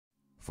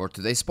For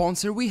today's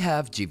sponsor we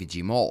have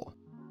GVG Mall,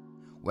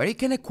 where you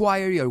can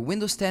acquire your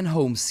Windows 10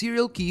 Home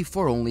serial key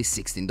for only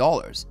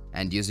 $16,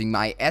 and using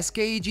my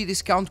SKEG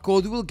discount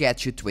code will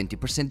get you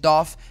 20%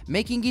 off,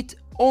 making it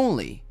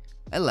only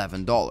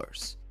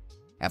 $11.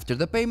 After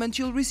the payment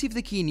you'll receive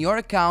the key in your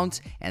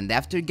account, and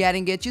after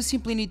getting it you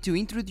simply need to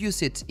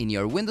introduce it in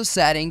your Windows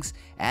settings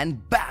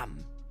and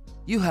BAM!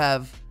 You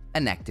have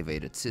an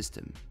activated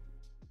system.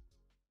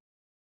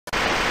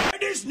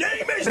 And his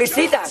name is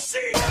Risitas.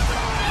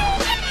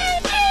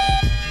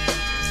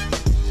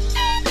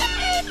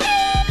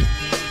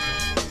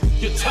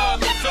 Your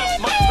time is up,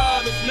 my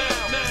time is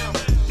now.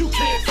 You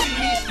can't see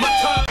me, my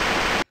time.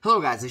 Hello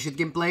guys, this is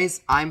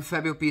Gameplays, I'm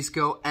Fabio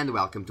Pisco and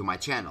welcome to my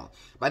channel.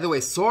 By the way,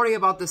 sorry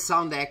about the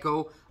sound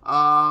echo,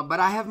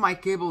 but I have my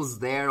cables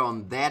there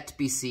on that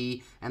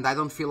PC and I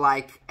don't feel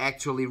like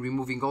actually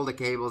removing all the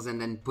cables and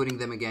then putting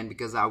them again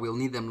because I will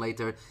need them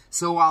later,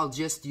 so I'll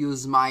just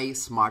use my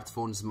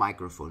smartphone's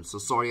microphone. So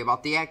sorry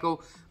about the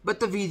echo, but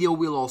the video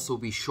will also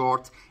be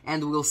short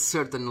and will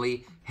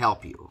certainly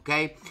help you,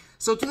 okay?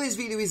 So today's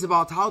video is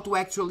about how to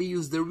actually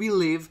use the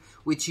Relive,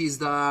 which is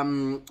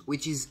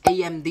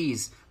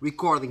AMD's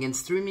recording and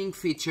streaming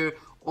feature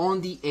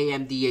on the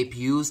AMD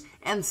APUs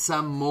and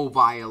some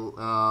mobile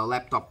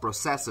laptop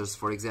processors.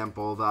 For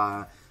example,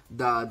 the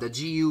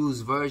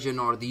GU's version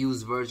or the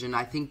U's version.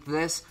 I think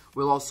this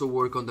will also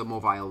work on the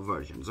mobile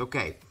versions.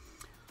 Okay.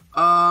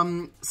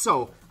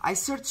 So I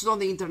searched on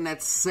the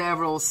internet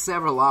several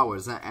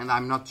hours, and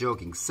I'm not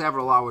joking,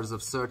 several hours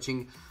of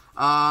searching.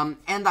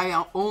 And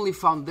I only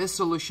found this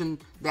solution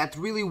that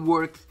really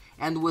worked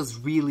and was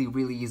really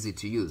easy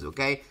to use,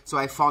 okay? So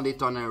I found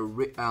it on a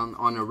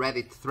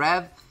Reddit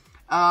thread,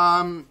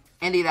 and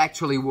it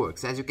actually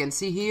works. As you can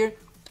see here,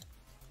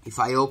 if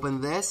I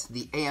open this,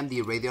 the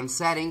AMD Radeon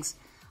settings,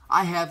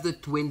 I have the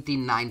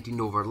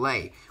 2019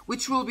 overlay,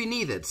 which will be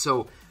needed.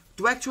 So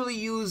to actually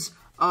use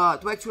the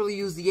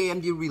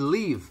AMD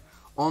Relive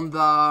on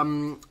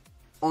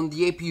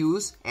the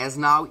APUs, as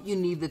now you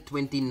need the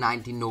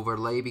 2019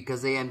 overlay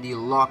because AMD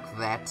locked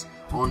that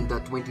on the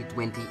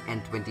 2020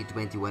 and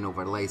 2021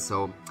 overlay,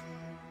 so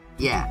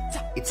yeah,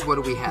 it's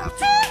what we have.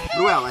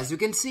 Well, as you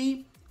can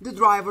see, the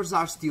drivers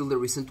are still the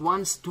recent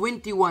ones,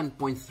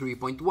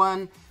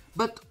 21.3.1,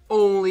 but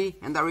only,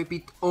 and I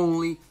repeat,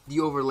 only the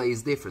overlay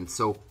is different.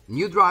 So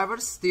new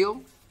drivers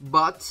still,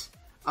 but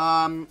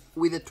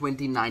with a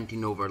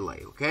 2019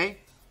 overlay, okay?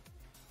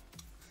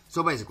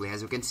 So basically,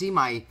 as you can see,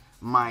 my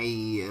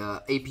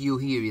APU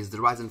here is the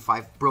Ryzen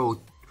 5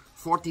 Pro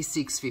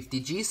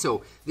 4650G,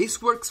 so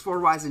this works for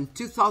Ryzen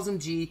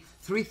 2000G,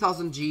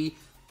 3000G,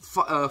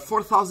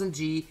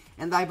 4000G,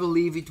 and I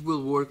believe it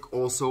will work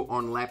also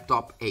on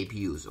laptop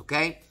APUs,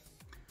 okay?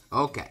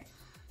 Okay,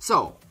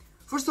 so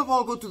first of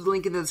all, go to the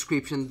link in the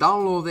description,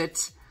 download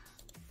it,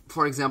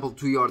 for example,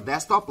 to your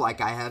desktop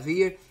like I have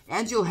here,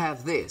 and you'll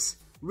have this,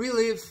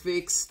 Relive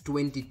Fix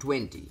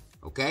 2020,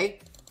 okay?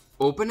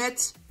 Open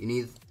it, you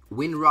need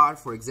WinRAR,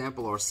 for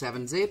example, or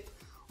 7-zip,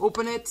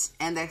 open it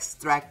and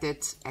extract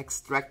it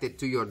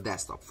to your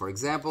desktop, for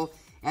example,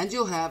 and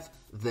you'll have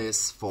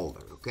this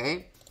folder,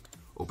 okay?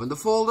 Open the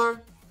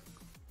folder,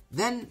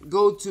 then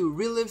go to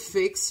Relive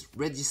Fix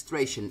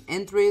Registration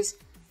Entries,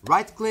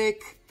 right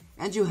click,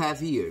 and you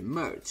have here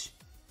Merge,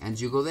 and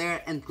you go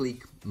there and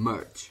click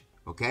Merge,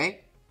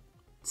 okay?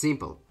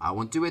 Simple, I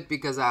won't do it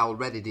because I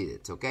already did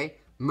it, okay?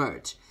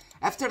 Merge.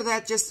 After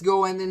that, just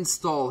go and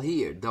install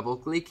here, double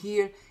click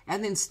here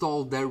and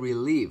install the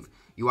Relive.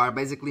 You are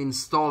basically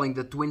installing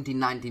the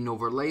 2019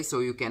 overlay so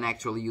you can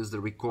actually use the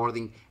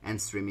recording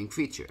and streaming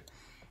feature.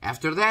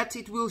 After that,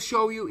 it will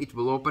show you, it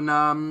will open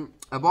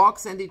a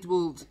box and it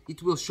will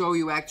show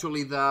you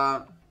actually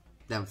the,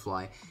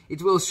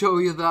 it will show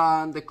you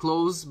the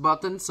close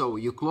button, so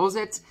you close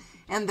it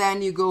and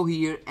then you go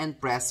here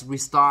and press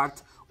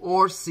restart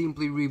or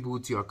simply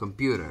reboot your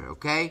computer,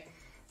 okay?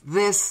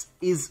 This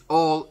is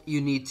all you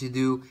need to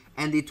do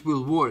and it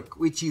will work,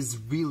 which is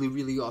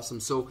really awesome.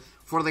 So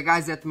for the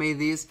guys that made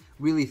this,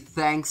 really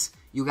thanks,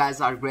 you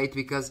guys are great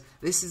because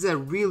this is a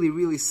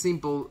really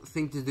simple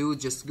thing to do.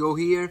 Just go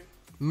here,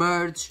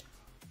 merge,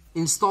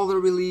 install the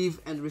Relive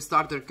and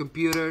restart your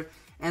computer,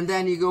 and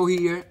then you go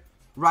here,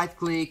 right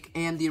click,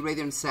 AMD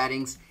Radeon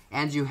settings,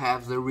 and you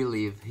have the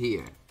Relive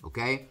here,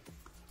 okay?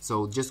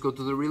 So just go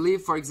to the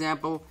Relive, for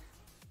example,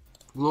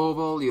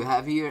 global, you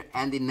have here,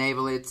 and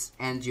enable it,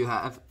 and you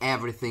have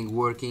everything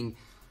working.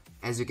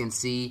 As you can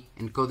see,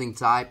 encoding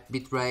type,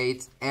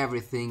 bitrate,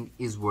 everything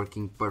is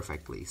working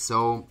perfectly.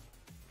 So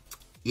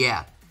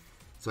yeah,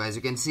 so as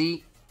you can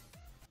see,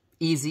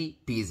 easy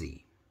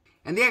peasy.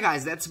 And yeah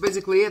guys, that's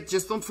basically it.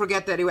 Just don't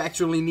forget that you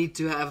actually need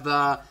to have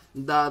the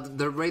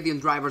Radeon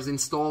drivers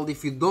installed.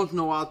 If you don't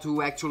know how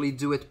to actually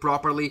do it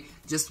properly,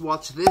 just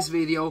watch this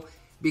video,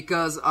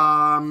 because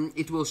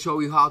it will show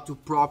you how to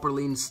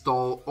properly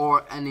install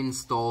or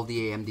uninstall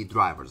the AMD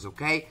drivers,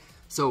 okay?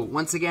 So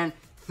once again,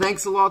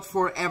 thanks a lot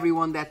for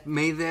everyone that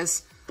made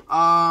this,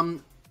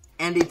 and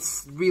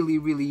it's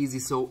really easy,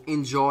 so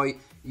enjoy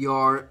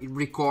your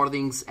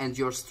recordings and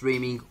your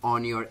streaming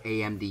on your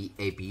AMD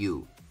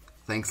APU.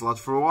 Thanks a lot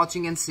for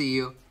watching and see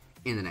you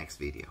in the next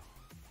video.